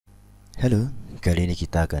Halo, kali ini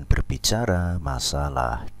kita akan berbicara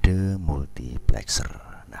masalah demultiplexer.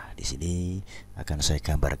 Nah, di sini akan saya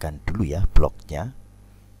gambarkan dulu ya bloknya.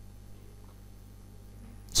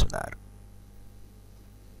 Sebentar.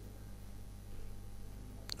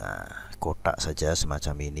 Nah, kotak saja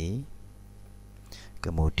semacam ini.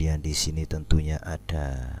 Kemudian di sini tentunya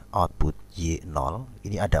ada output Y0.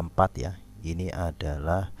 Ini ada 4 ya. Ini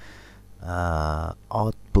adalah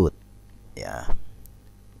output ya.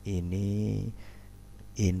 Ini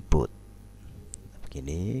input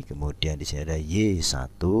begini. Kemudian di sini ada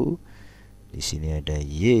Y1, di sini ada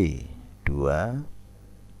Y2,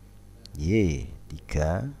 Y3.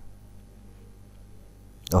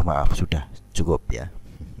 Oh maaf, sudah cukup ya.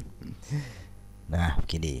 Nah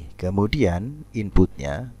begini. Kemudian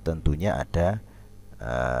inputnya tentunya ada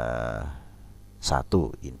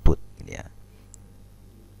satu input ini ya,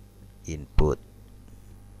 input.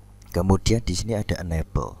 Kemudian di sini ada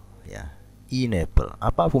enable ya. Enable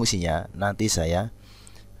apa fungsinya? Nanti saya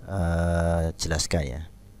jelaskan ya.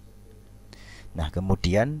 Nah,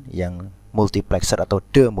 kemudian yang multiplexer atau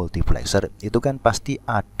demultiplexer itu kan pasti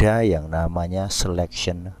ada yang namanya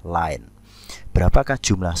selection line. Berapakah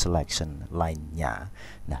jumlah selection line-nya?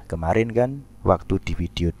 Nah, kemarin kan waktu di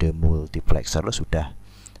video demultiplexer sudah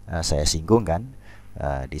saya singgung kan.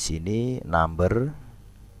 Di sini number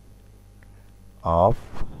of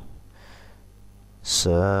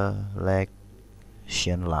selection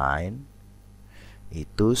line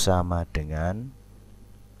itu sama dengan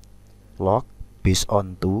log based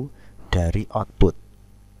on 2 dari output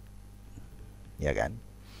ya kan.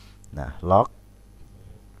 Nah, log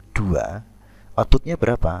 2 outputnya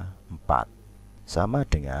berapa? 4 sama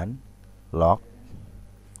dengan log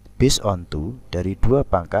based on 2 dari 2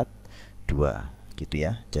 pangkat 2 gitu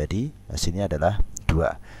ya. Jadi hasilnya adalah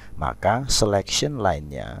 2. Maka selection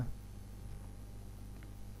line-nya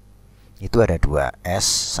itu ada 2,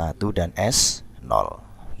 S1 dan S0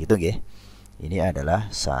 gitu nggih. Ini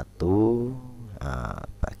adalah 1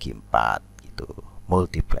 bagi 4 gitu.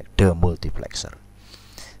 Demultiplexer.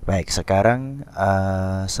 Baik, sekarang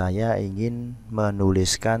saya ingin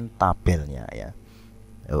menuliskan tabelnya ya.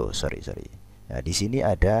 Oh, sorry. Nah, di sini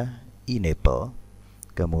ada enable.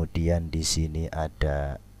 Kemudian di sini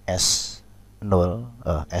ada S0,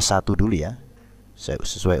 S1 dulu ya.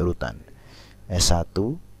 Sesuai urutan. S1,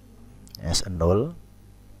 S0,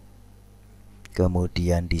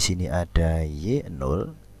 kemudian di sini ada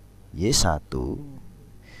Y0, Y1,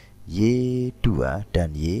 Y2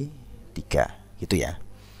 dan Y3 gitu ya.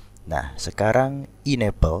 Nah, sekarang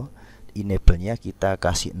enable-nya kita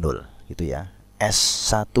kasih 0 gitu ya.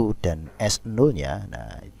 S1 dan S0-nya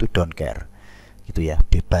nah itu don't care gitu ya,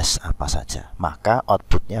 bebas apa saja. Maka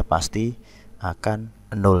outputnya pasti akan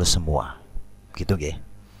 0 semua gitu nggih.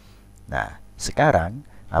 Nah, sekarang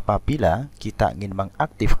apabila kita ingin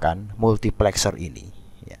mengaktifkan multiplexer ini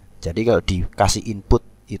ya, jadi kalau dikasih input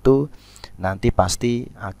itu nanti pasti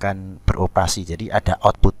akan beroperasi, jadi ada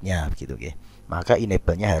outputnya gitu ya. Maka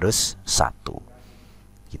enable-nya harus 1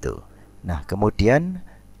 gitu. Nah, kemudian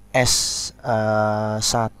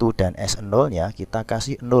S1 dan S0 nya kita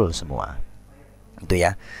kasih 0 semua itu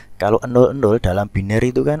ya. Kalau 0 dalam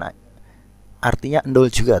binary itu kan artinya 0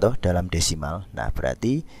 juga toh dalam desimal. Nah,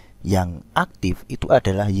 berarti yang aktif itu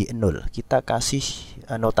adalah Y0. Kita kasih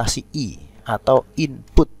notasi I atau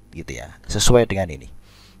input gitu ya, sesuai dengan ini.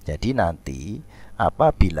 Jadi nanti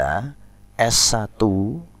apabila S1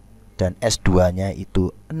 dan S2-nya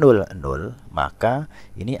itu 0, maka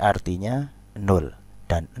ini artinya 0.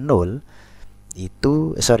 Dan 0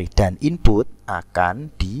 itu dan input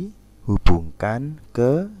akan dihubungkan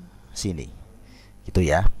ke sini. Gitu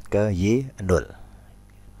ya, ke Y0.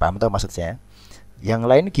 Paham tuh maksud saya? Yang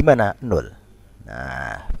lain gimana? 0.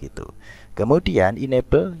 Nah, gitu. Kemudian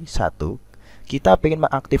enable 1, kita ingin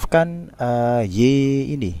mengaktifkan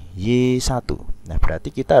Y1. Nah,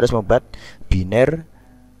 berarti kita harus membuat biner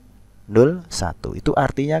 0, 1. Itu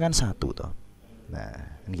artinya kan 1 toh.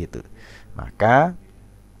 Nah, gitu. Maka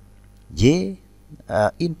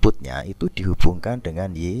inputnya itu dihubungkan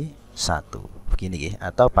dengan Y1. Begini ya,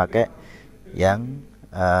 atau pakai yang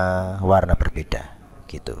warna berbeda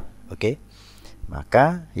gitu. Oke.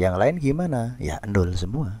 Maka yang lain gimana? Ya 0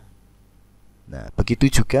 semua. Nah,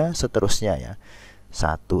 begitu juga seterusnya ya.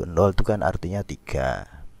 1, 0 itu kan artinya 3.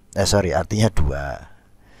 Artinya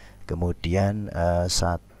 2. Kemudian 1,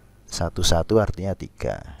 1 artinya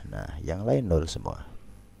 3. Nah, yang lain 0 semua.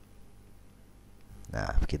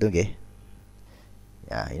 Nah, begitu nggih.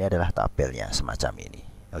 Ya, ini adalah tabelnya semacam ini.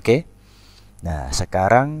 Oke. Nah,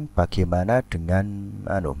 sekarang bagaimana dengan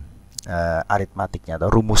aritmatiknya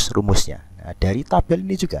atau rumus-rumusnya? Nah, dari tabel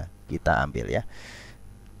ini juga kita ambil ya.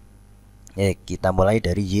 Kita mulai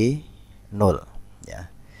dari Y0 ya.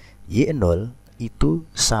 Y0 itu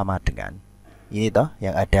sama dengan ini toh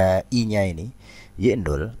yang ada I-nya ini.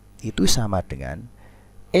 Y0 itu sama dengan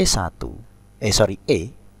E1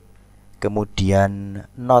 E kemudian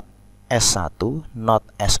not S1, not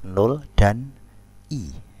S0 dan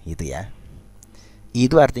I gitu ya. I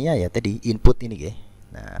itu artinya ya tadi input ini ya.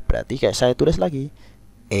 Nah, berarti kayak saya tulis lagi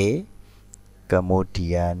E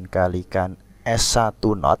kemudian kalikan S1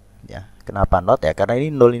 not ya. Kenapa not ya? Karena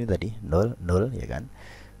ini 0 ini tadi, 0 0 ya kan.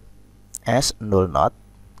 S0 not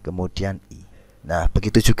kemudian I. Nah,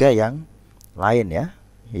 begitu juga yang lain ya.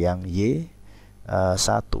 Yang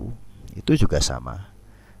Y1 itu juga sama.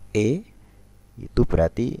 E itu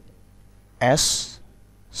berarti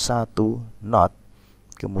S1 not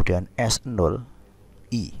kemudian S0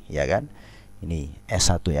 I ya kan. Ini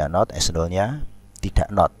S1 nya not, S0 nya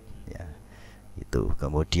tidak not ya. Itu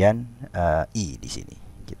kemudian I di sini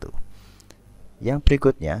gitu. Yang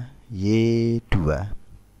berikutnya Y2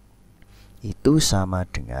 itu sama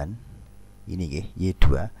dengan ini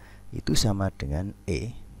Y2 itu sama dengan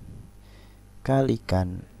E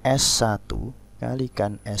kalikan S1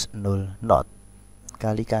 kalikan S0 not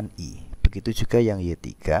kalikan I. Begitu juga yang Y3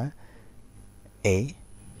 E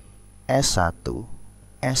S1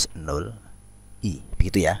 S0 I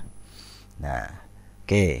begitu ya. Nah,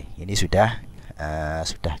 oke, ini sudah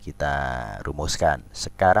kita rumuskan.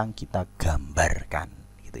 Sekarang kita gambarkan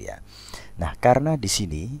gitu ya. Nah, karena di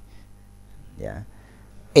sini ya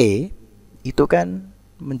E itu kan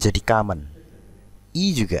menjadi common,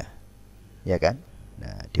 I juga ya kan.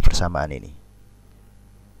 Nah, di persamaan ini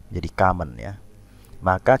jadi common ya,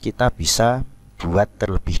 maka kita bisa buat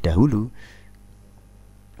terlebih dahulu.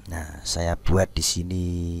 Nah, saya buat di sini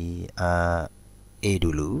E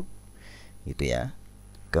dulu gitu ya,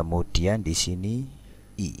 kemudian di sini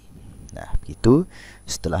I. Nah, begitu.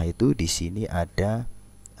 Setelah itu di sini ada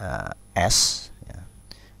S ya,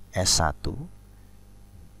 S1.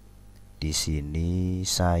 Di sini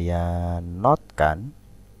saya notkan.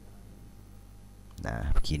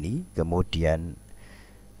 Nah, begini. Kemudian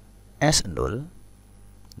S0.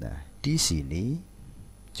 Nah, di sini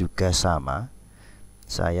juga sama.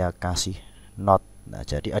 Saya kasih not. Nah,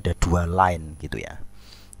 jadi ada dua line gitu ya.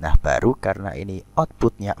 Nah, baru karena ini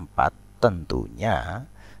outputnya 4, tentunya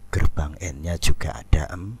gerbang N-nya juga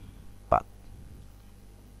ada 4.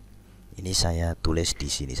 Ini saya tulis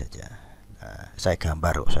di sini saja. Nah, saya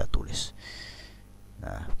gambar kok saya tulis.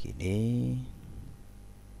 Nah, begini.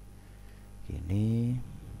 Ini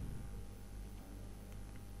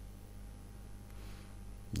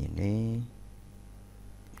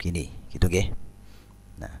gini gitu nggih.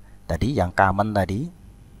 Nah, tadi yang common tadi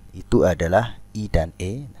itu adalah I dan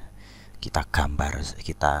E. Nah, kita gambar,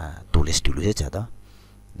 kita tulis dulu saja toh.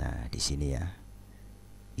 Nah, di sini ya.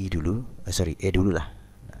 I dulu, E dulu lah.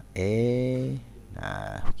 Nah, E.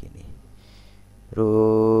 Nah, begini.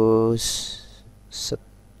 Terus set.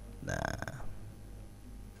 Nah.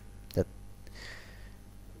 Set.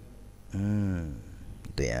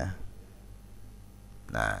 Gitu ya.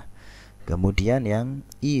 Nah, kemudian yang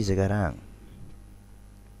I sekarang.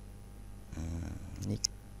 Ini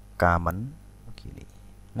common begini.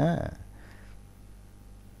 Nah,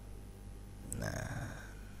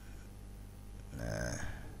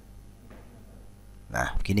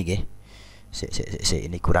 begini nggih.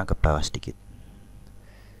 Ini kurang ke bawah sedikit.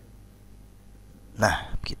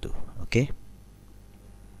 Nah, begitu. Oke.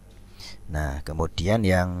 Nah, kemudian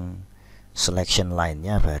yang selection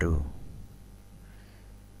line-nya baru.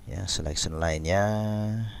 Ya, selection line-nya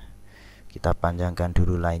kita panjangkan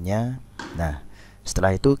dulu line-nya. Nah,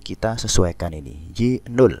 setelah itu kita sesuaikan ini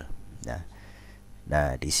Y0.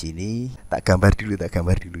 Nah, di sini tak gambar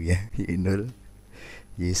dulu ya. Y0,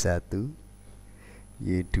 Y1,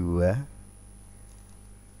 Y2,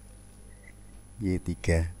 Y3.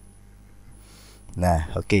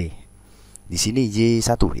 Nah, oke. Di sini Y1.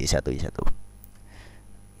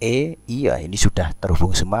 Iya, ini sudah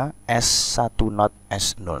terhubung semua. S1 not,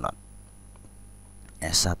 S0 not.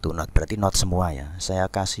 S1 not berarti not semua ya. Saya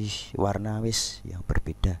kasih warna wis yang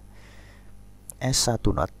berbeda. S1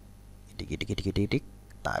 not. Dik,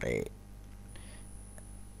 tarik.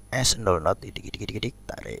 S0 not, dik,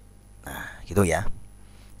 tarik. Nah, gitu ya.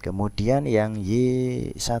 Kemudian yang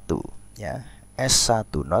Y1 ya.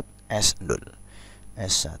 S1 not, S0.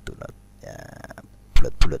 S1 not. Ya,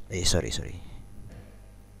 bulat. Sorry.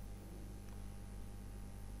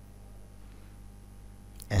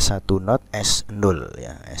 S1 not, S0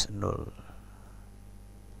 ya, S0.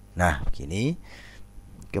 Nah, begini.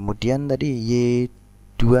 Kemudian tadi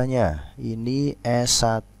Y2-nya ini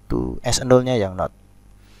S1, S0-nya yang not.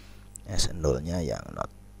 S0-nya yang not.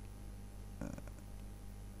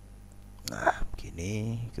 Nah,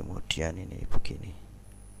 begini, kemudian ini begini.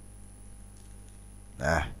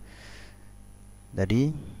 Nah,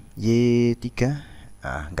 tadi Y3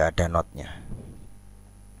 nggak ada notnya.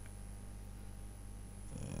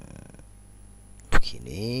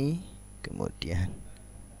 Begini, kemudian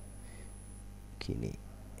gini.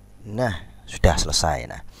 Nah, sudah selesai.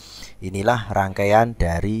 Nah, inilah rangkaian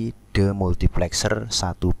dari demultiplexer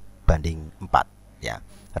 1:4 ya.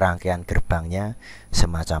 Rangkaian gerbangnya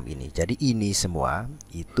semacam ini. Jadi ini semua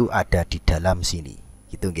itu ada di dalam sini.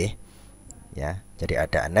 Gitu nggih. Ya. Jadi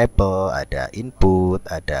ada enable, ada input,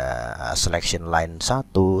 ada selection line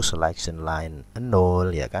 1, selection line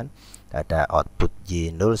 0 ya kan. Ada output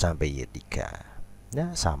Y0 sampai Y3.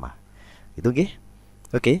 Nah, sama. Gitu nggih.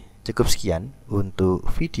 Oke, cukup sekian untuk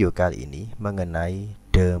video kali ini mengenai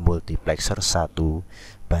demultiplexer 1:4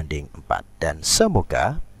 dan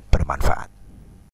semoga bermanfaat.